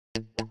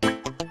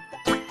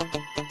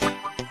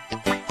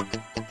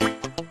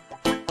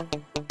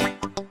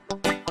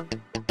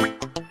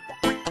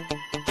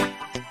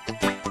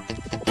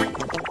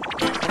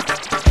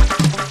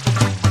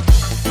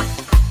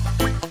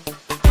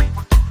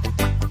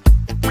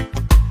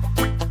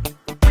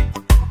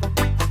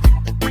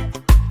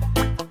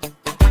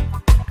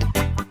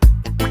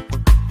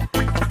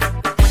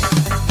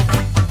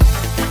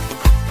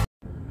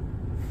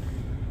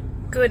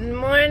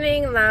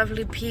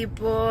lovely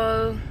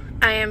people.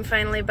 I am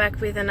finally back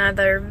with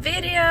another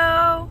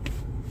video.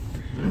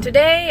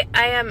 Today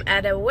I am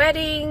at a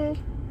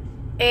wedding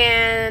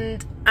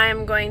and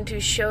I'm going to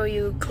show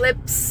you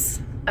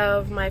clips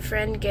of my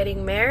friend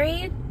getting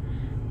married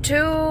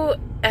to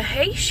a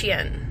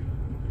Haitian.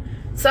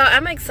 So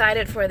I'm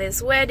excited for this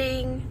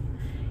wedding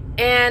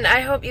and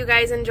I hope you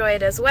guys enjoy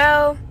it as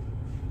well,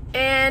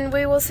 and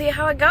we will see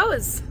how it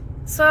goes.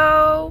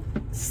 So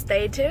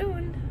stay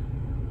tuned.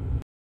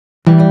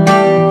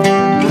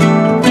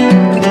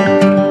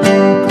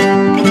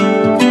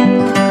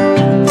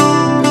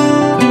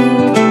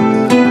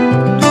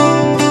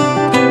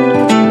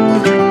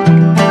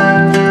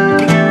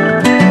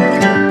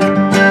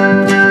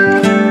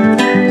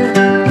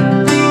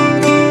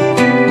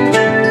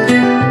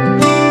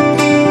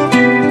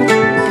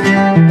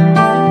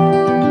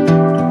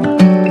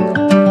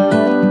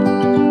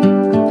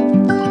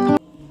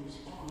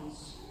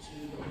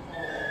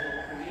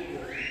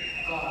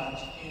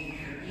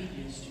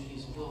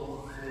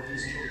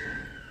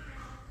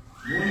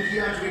 Moun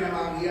qui entre dans le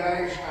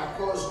mariage à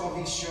cause de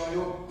conviction,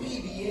 yo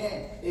plus bien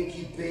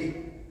équipé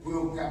pour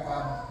être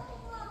capable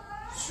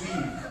de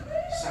suivre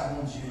ça,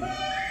 mon Dieu,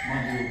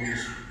 mandé au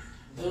Jésus.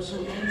 Those who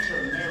enter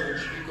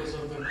marriage because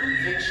of their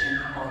conviction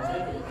are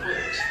better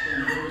equipped than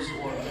those who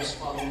are just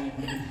following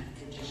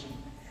tradition.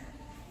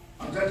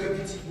 En tant que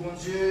petit bon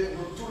Dieu,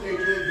 nous tous les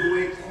deux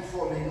devons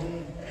conformer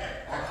nous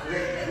à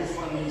la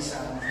famille ça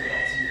nous fait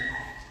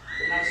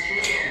partie.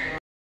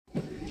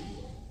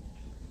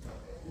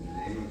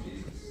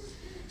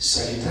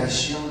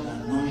 Salutations dans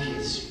le nom de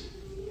Jésus.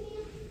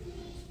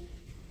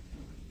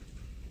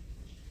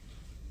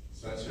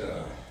 Such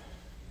a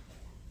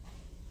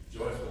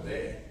joyful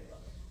day.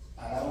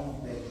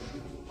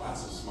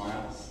 Lots of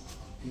smiles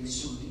and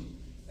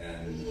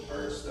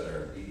hearts that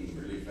are beating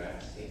really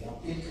fast.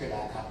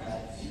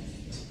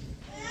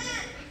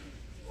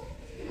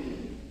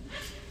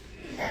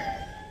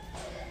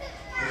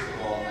 First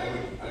of all,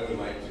 I would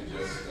like to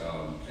just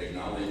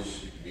acknowledge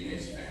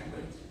Bine's family.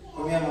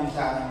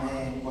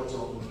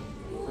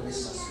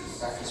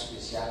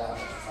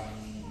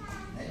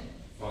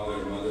 Father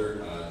and mother,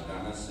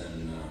 Danas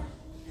and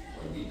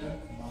Juanita.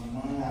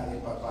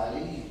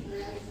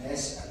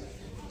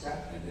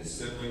 And his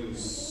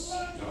siblings,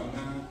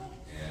 Jonah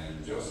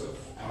and Joseph,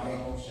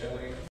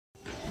 Shelley.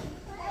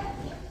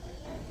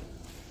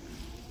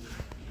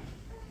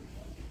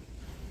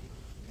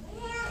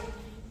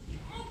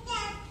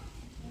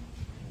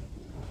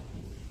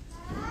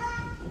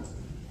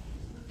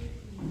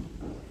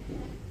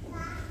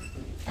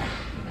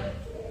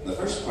 The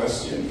first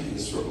question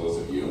is for both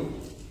of you.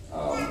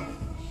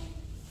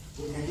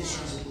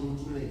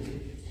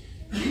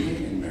 Bine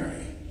and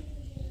Mary,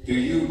 do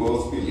you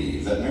both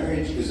believe that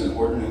marriage is an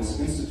ordinance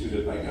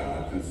instituted by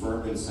God,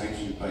 confirmed and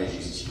sanctioned by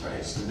Jesus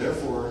Christ, and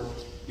therefore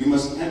you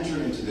must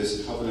enter into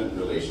this covenant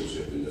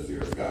relationship in the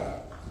fear of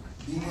God?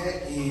 Bine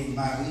et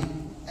Marie,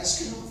 est-ce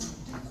que nous tous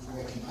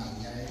découvrons que le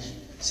mariage,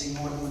 c'est une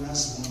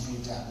ordonnance bon Dieu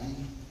établie,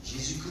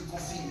 Jésus-Christ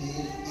confirmé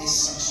et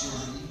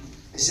sanctionné,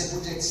 et c'est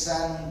peut-être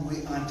ça nous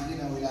devons entrer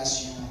dans la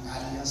relation,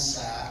 alliance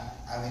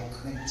avec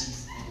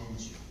craintif de bon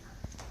Dieu?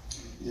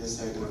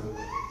 Yes, I do.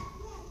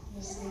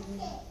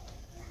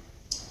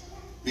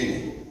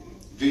 Bine,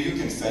 do you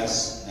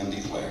confess and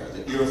declare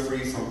that you are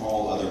free from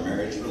all other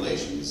marriage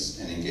relations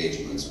and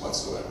engagements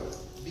whatsoever?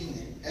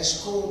 Bine,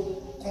 est-ce que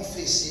vous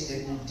confessez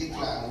et vous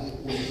déclarez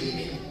au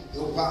livre et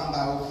au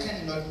pas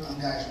aucun autre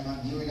engagement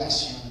ni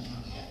relation de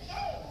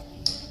mariage?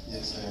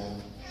 Yes, I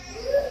am.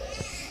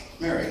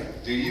 Mary,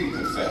 do you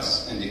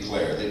confess and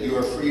declare that you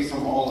are free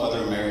from all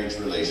other marriage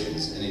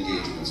relations and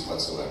engagements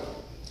whatsoever?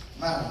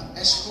 Marie,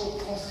 est-ce que vous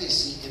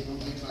confessez et vous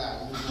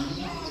déclarez au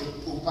livre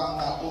et au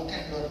pas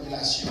aucune autre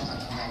relation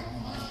avec le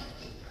mariage?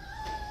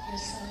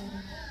 Yes, I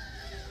am.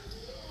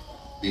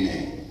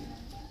 Bine,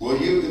 will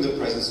you, in the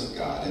presence of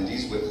God and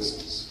these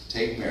witnesses,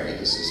 take Mary,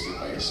 the sister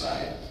by your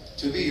side,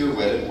 to be your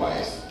wedded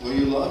wife? Will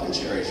you love and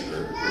cherish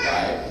her,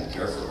 provide and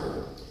care for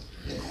her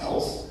in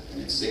health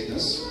and in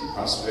sickness, in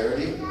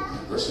prosperity and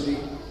adversity?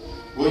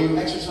 Will you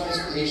exercise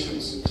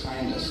patience and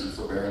kindness and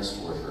forbearance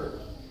toward her,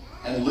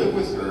 and live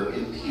with her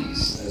in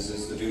peace, as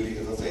is the duty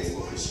of a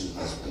faithful Christian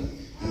husband?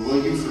 And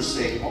will you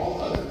forsake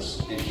all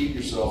others and keep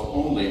yourself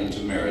only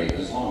unto Mary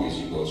as long as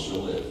you both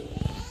shall live?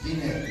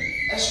 Bine,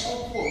 est-ce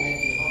qu'on promet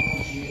devant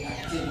mon Dieu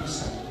à témoin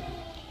ça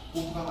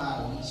pour que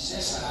Marie,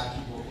 c'est ça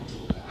qui va vous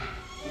dire?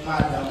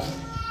 Madame,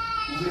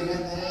 vous verrez et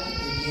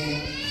bien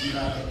vivre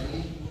avec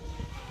lui,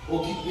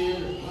 occuper,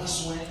 prendre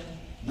soin,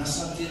 dans la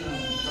santé,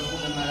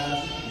 dans la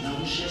maladie, dans la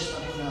richesse,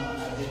 dans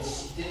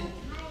l'adversité.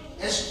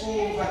 Est-ce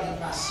qu'on va avoir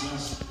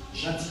patience,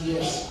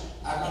 gentillesse,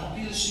 à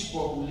remplir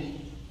support pour lui,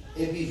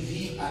 et puis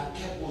vivre à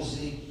quel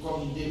poser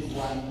comme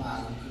devoir un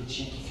mari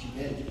chrétien qui est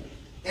fidèle?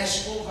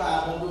 Est-ce qu'on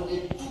va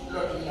abandonner toute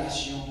leur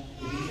relation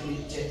et puis faire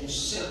une tête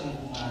seulement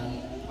pour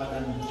Marie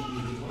pendant nous qui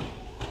vivons?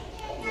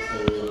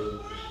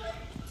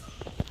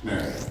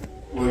 Mary,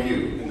 will you,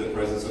 in the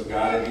presence of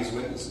God and these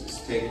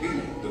witnesses, take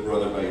Bine, the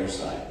brother by your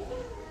side,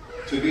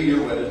 to be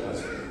your wedded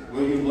husband?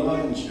 Will you love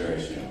and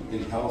cherish him,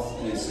 in health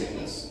and in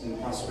sickness, in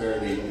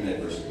prosperity and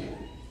adversity?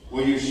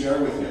 Will you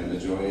share with him the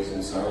joys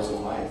and sorrows of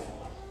life?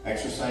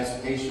 Exercise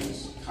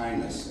patience,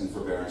 kindness, and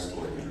forbearance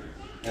toward him,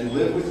 and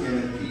live with him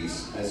in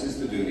peace, as is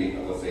the duty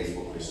of a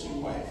faithful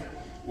Christian wife.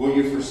 Will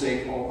you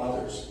forsake all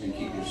others and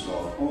keep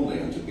yourself only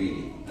unto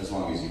being, as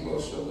long as you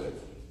both shall live?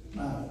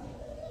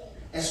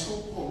 Est-ce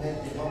qu'on promet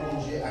devant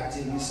mon Dieu à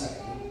tenir ça?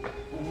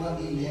 Pour moi,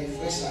 il est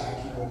frère ça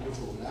qui va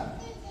autour là.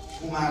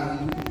 Pour Marie,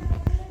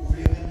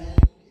 ouvrir les mains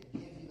et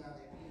bien vivre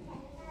avec lui.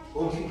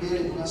 Occuper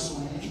les prendre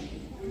soin,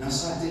 dans la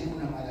santé ou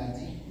dans la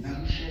maladie, dans la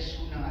richesse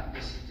ou dans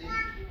l'adversité.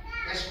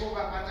 Est-ce qu'on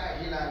va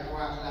partager la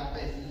joie, la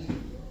paix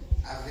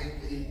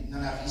avec dans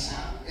la vie ça?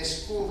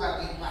 Est-ce qu'on va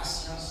avoir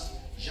patience,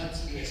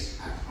 gentillesse,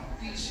 en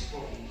pile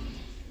support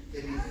et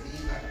vivre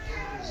avec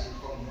quelque chose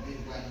comme des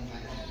voyants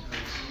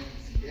chrétiens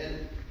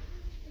fidèles?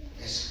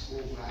 Est-ce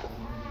qu'on va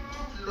avoir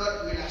toute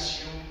l'autre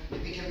relation et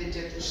puis qu'elle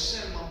était tout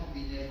seulement pour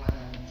venir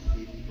pendant tout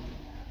le vie?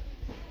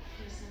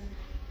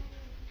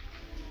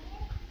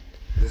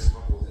 This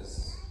couple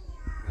has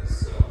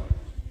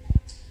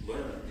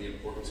learned the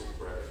importance of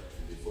prayer.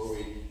 And before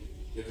we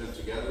give them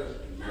together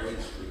in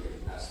marriage, we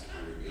would ask the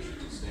congregation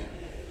to stand.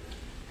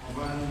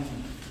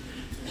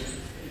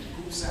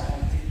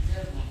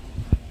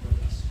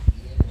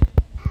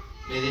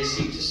 May they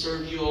seek to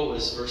serve you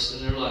always first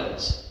in their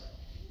lives.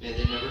 May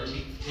they never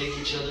take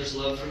each other's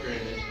love for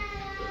granted,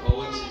 but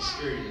always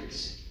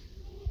experience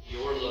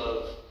your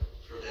love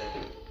for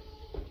them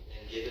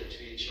and give it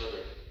to each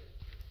other.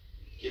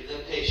 Give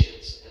them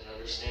patience and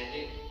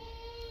understanding.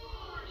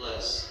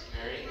 Bless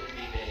Mary and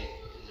Binay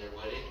in their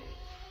wedding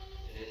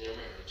and in their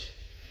marriage.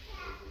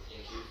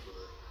 Thank you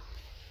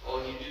for all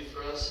you do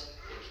for us.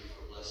 Thank you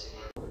for blessing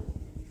our Lord.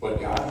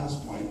 What God has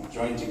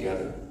joined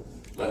together,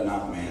 let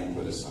not man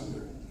put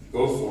asunder.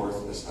 Go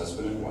forth as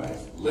husband and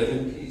wife, live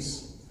in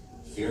peace,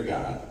 fear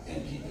God,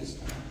 and keep his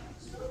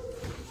commandments.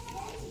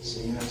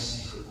 Seigneur,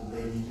 c'est pour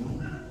bénir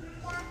nous,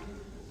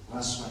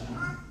 prends soin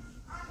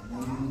de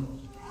nous.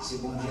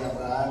 C'est bon Dieu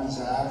Abraham,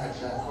 Isaac,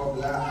 Jacob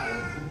là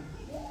avec nous.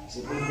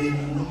 C'est pour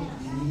bénir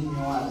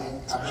nous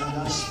avec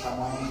abondance par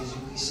moi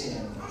Jésus-Christ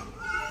Seigneur.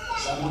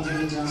 Ça mon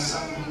Dieu dit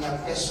ensemble, la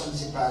personne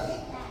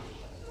séparée.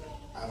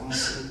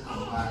 Avancer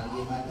comme mari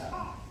et madame.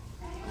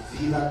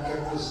 Vivre à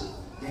quelque chose,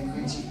 bien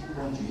critique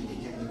pour bon Dieu et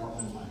bien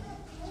comme moi.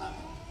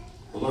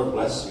 The Lord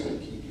bless you and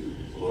keep you.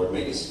 The Lord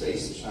make his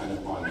face to shine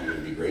upon you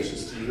and be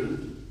gracious to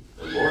you.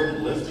 The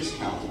Lord lift his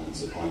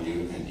countenance upon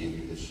you and give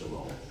you his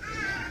shalom.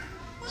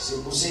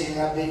 C'est pour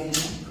Seigneur bénir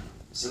nous,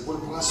 c'est pour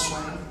prendre soin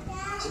de nous,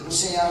 c'est pour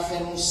Seigneur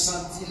faire nous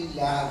sentir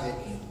là avec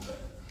nous,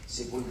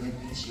 c'est pour bien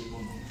pitié pour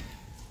nous,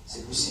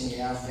 c'est pour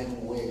Seigneur faire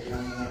nous voir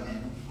grand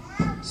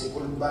nous, c'est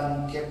pour le bas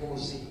nous qu'est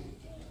posé,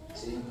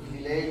 c'est un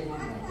privilège pour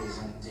nous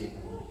présenter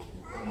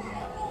comme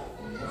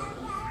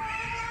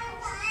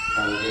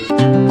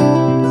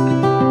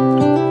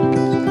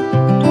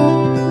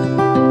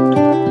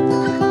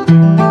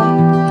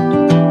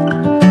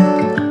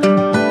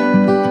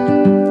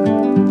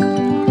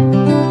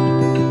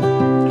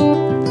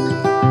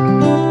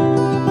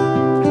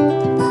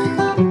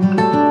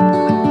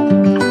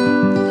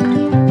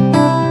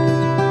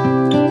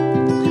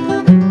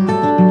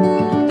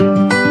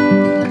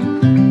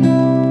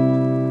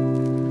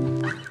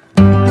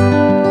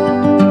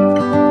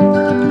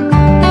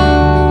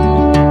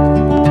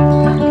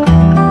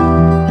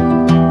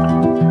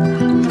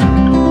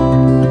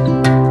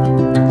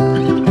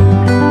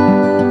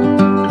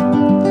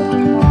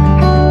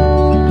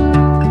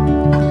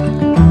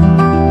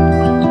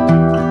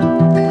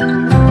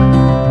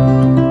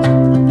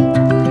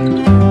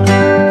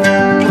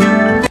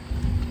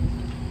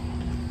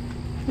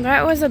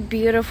That was a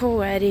beautiful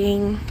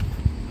wedding.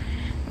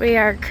 We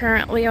are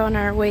currently on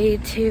our way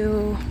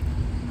to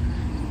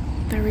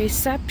the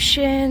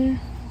reception,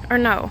 or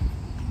no,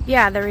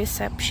 yeah, the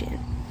reception.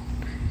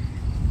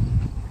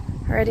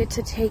 Ready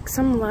to take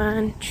some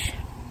lunch.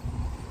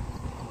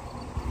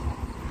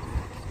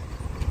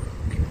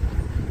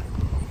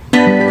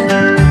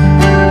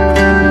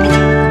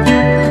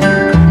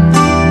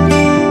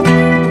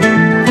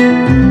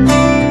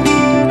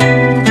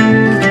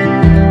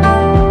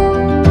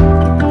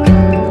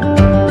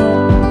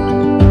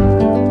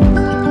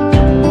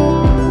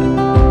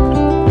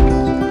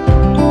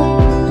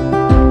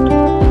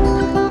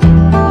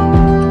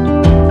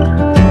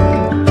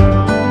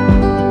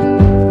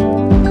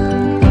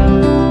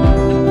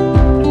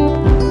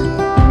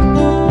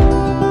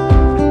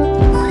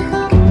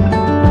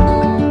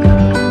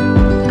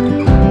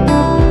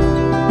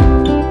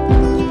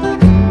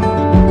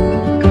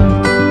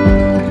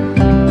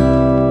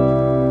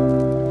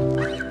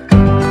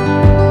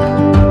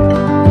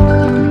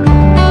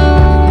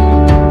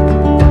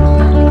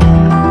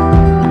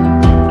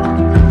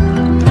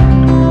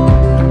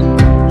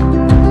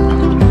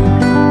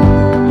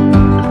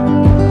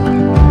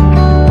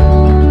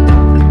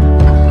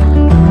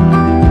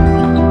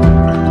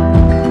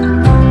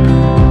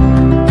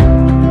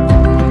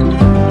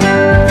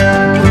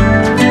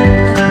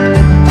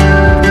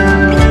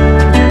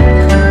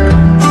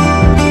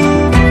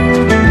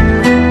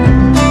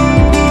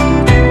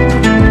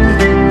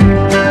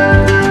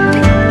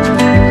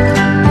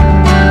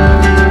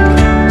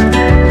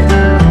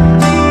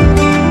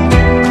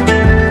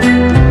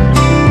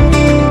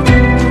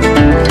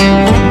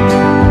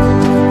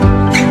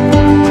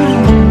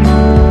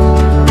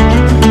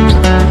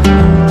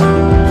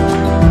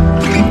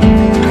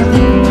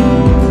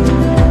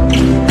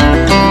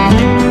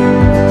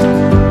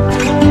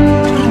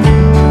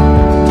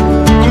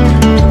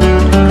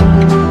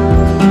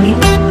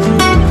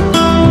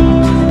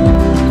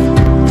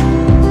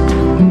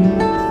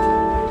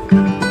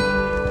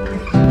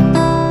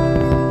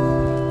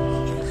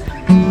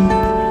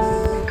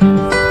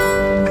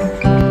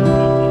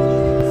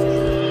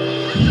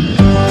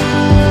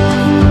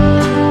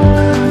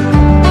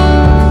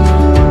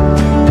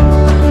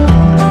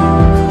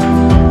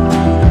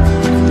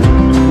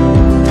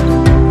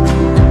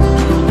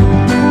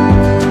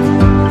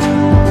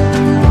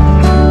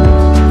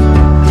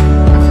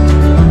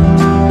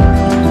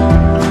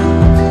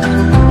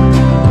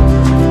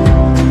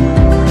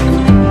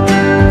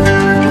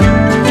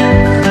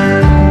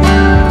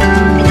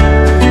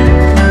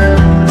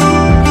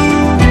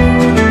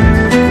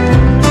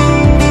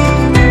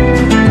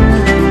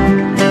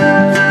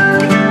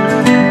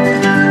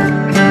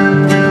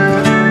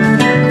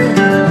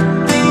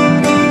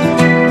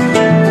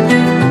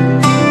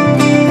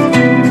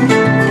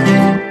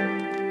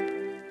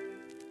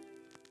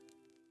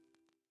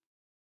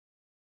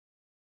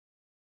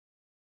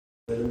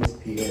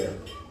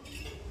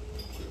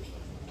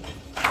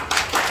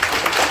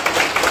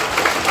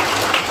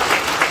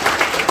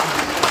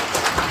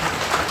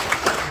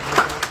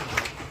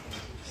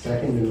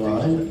 Second in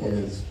line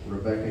is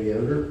Rebecca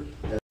Yoder.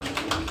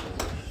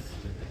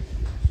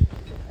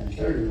 And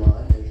third in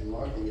line is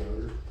Martha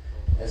Yoder,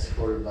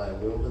 escorted by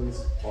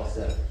Wildens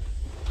Fawcett.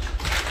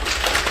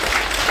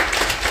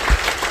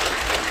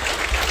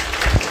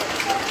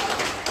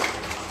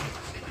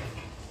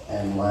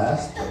 And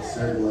last, but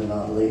certainly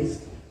not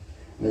least,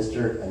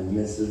 Mr. and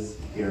Mrs.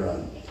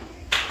 Giron.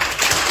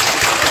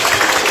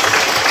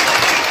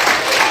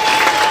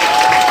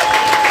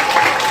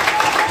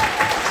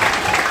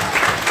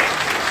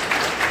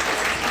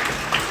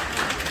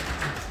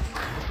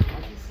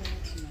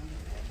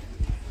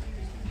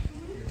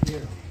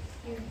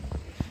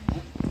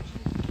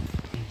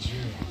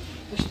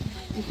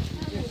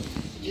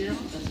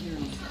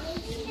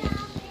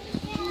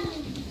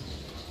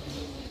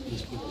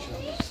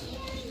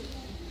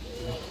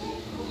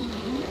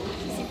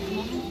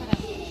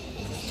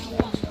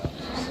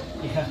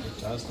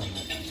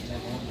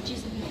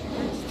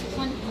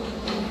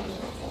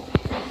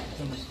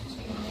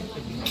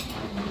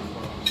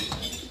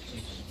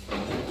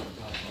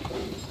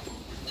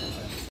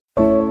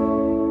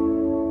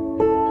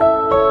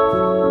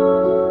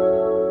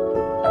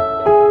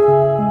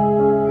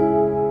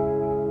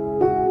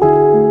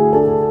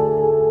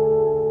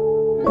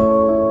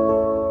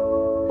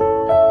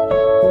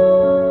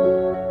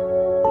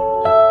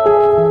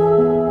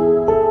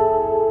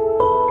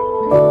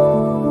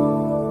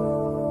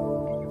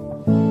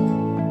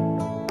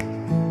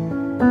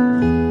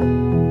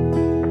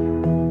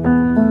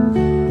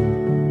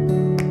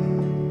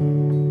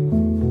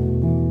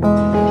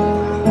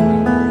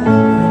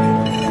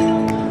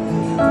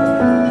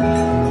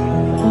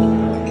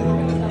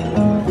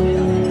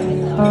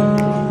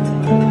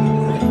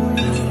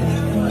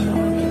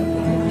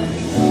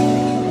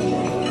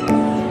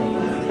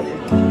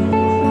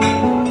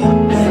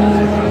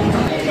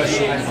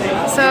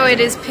 So it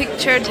is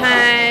picture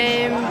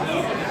time,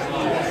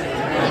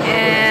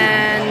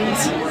 and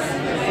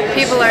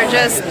people are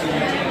just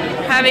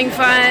having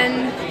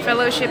fun,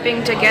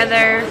 fellowshipping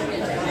together.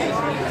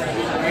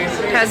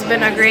 It has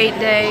been a great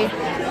day.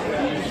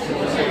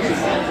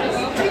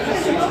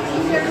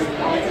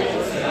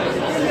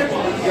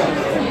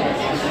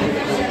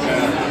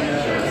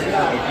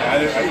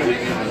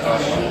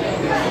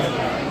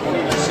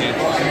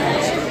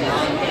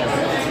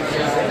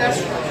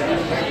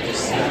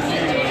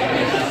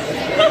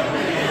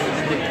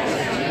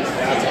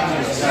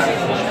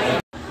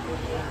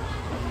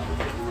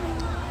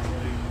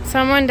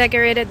 Someone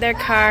decorated their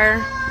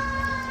car.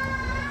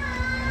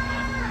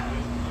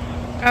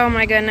 Oh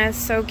my goodness,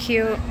 so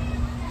cute.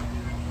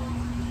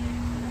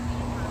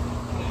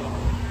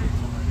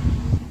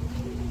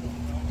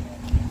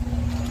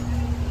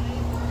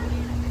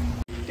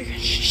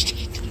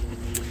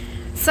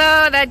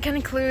 So that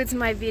concludes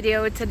my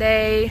video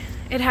today.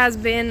 It has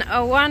been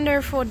a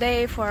wonderful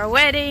day for a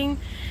wedding.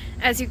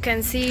 As you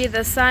can see,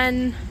 the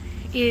sun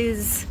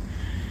is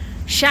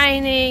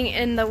shining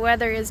and the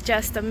weather is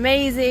just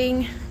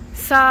amazing.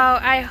 So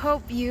I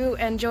hope you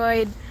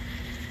enjoyed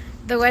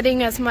the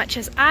wedding as much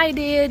as I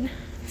did.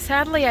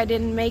 Sadly, I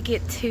didn't make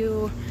it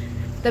to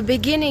the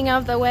beginning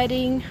of the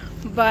wedding,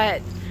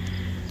 but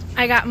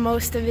I got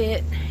most of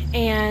it,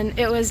 and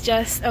it was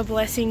just a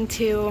blessing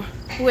to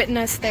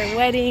witness their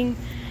wedding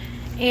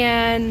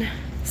and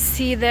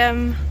see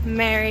them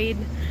married.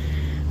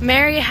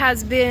 Mary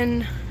has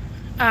been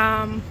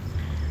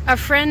a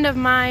friend of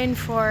mine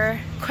for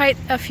quite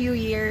a few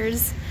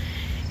years,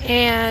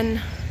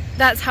 and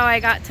that's how I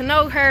got to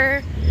know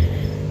her,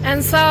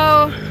 and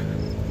so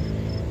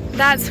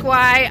that's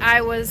why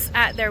I was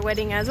at their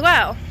wedding as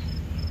well.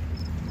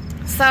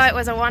 So it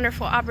was a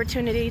wonderful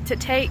opportunity to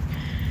take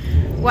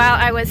while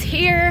I was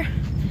here,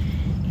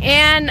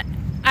 and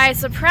I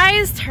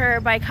surprised her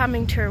by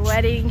coming to her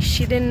wedding.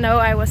 She didn't know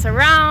I was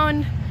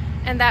around,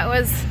 and that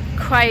was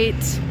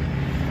quite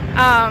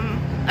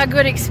a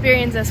good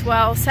experience as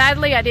well.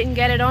 Sadly, I didn't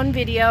get it on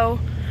video,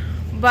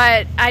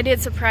 but I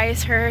did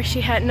surprise her.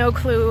 She had no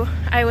clue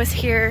I was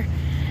here,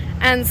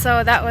 and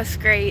so that was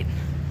great.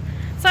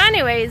 So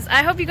anyways,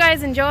 I hope you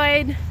guys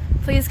enjoyed.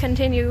 Please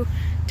continue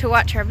to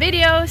watch our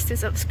videos, to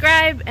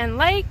subscribe and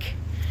like,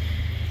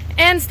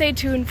 and stay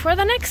tuned for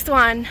the next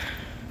one.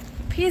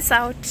 Peace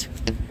out.